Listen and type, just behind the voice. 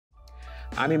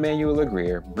I'm Emmanuel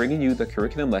LeGrair, bringing you the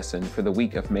curriculum lesson for the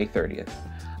week of May 30th.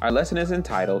 Our lesson is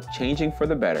entitled Changing for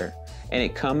the Better, and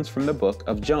it comes from the book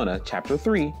of Jonah, chapter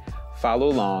 3. Follow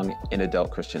along in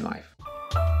adult Christian life.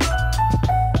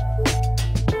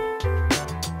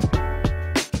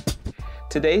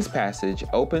 Today's passage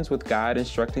opens with God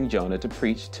instructing Jonah to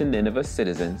preach to Nineveh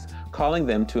citizens, calling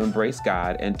them to embrace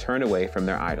God and turn away from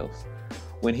their idols.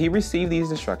 When he received these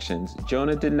instructions,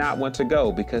 Jonah did not want to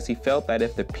go because he felt that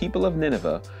if the people of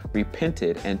Nineveh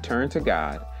repented and turned to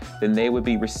God, then they would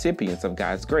be recipients of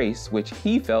God's grace, which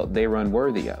he felt they were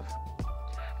unworthy of.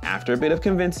 After a bit of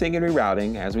convincing and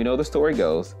rerouting, as we know the story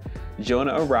goes,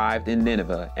 Jonah arrived in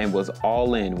Nineveh and was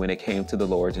all in when it came to the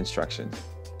Lord's instructions.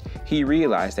 He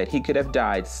realized that he could have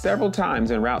died several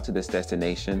times en route to this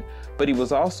destination, but he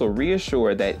was also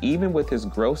reassured that even with his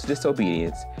gross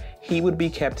disobedience, he would be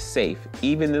kept safe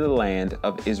even in the land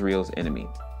of Israel's enemy.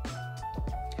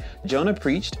 Jonah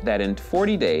preached that in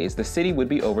 40 days the city would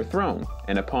be overthrown,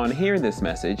 and upon hearing this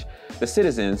message, the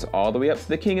citizens, all the way up to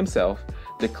the king himself,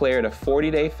 declared a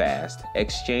 40-day fast,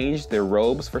 exchanged their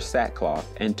robes for sackcloth,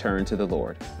 and turned to the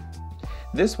Lord.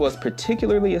 This was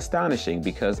particularly astonishing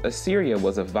because Assyria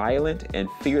was a violent and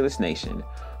fearless nation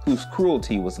whose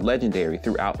cruelty was legendary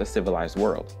throughout the civilized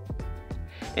world.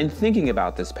 In thinking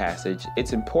about this passage,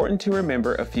 it's important to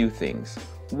remember a few things.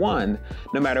 One,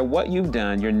 no matter what you've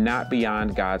done, you're not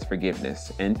beyond God's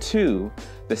forgiveness. And two,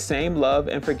 the same love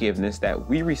and forgiveness that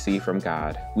we receive from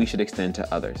God, we should extend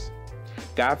to others.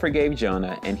 God forgave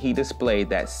Jonah, and he displayed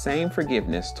that same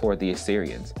forgiveness toward the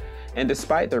Assyrians. And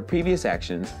despite their previous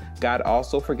actions, God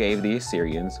also forgave the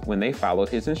Assyrians when they followed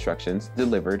his instructions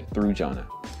delivered through Jonah.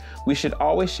 We should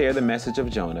always share the message of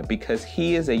Jonah because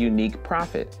he is a unique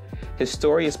prophet. His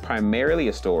story is primarily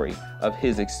a story of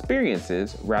his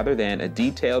experiences rather than a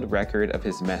detailed record of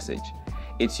his message.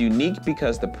 It's unique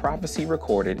because the prophecy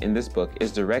recorded in this book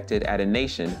is directed at a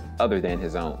nation other than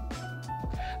his own.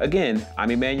 Again,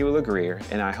 I'm Emmanuel LeGrair,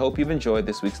 and I hope you've enjoyed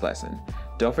this week's lesson.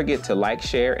 Don't forget to like,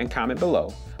 share, and comment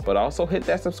below, but also hit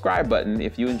that subscribe button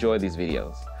if you enjoy these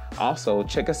videos. Also,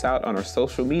 check us out on our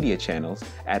social media channels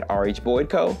at RH Boyd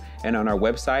Co. and on our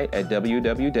website at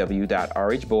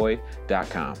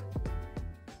www.rhboyd.com.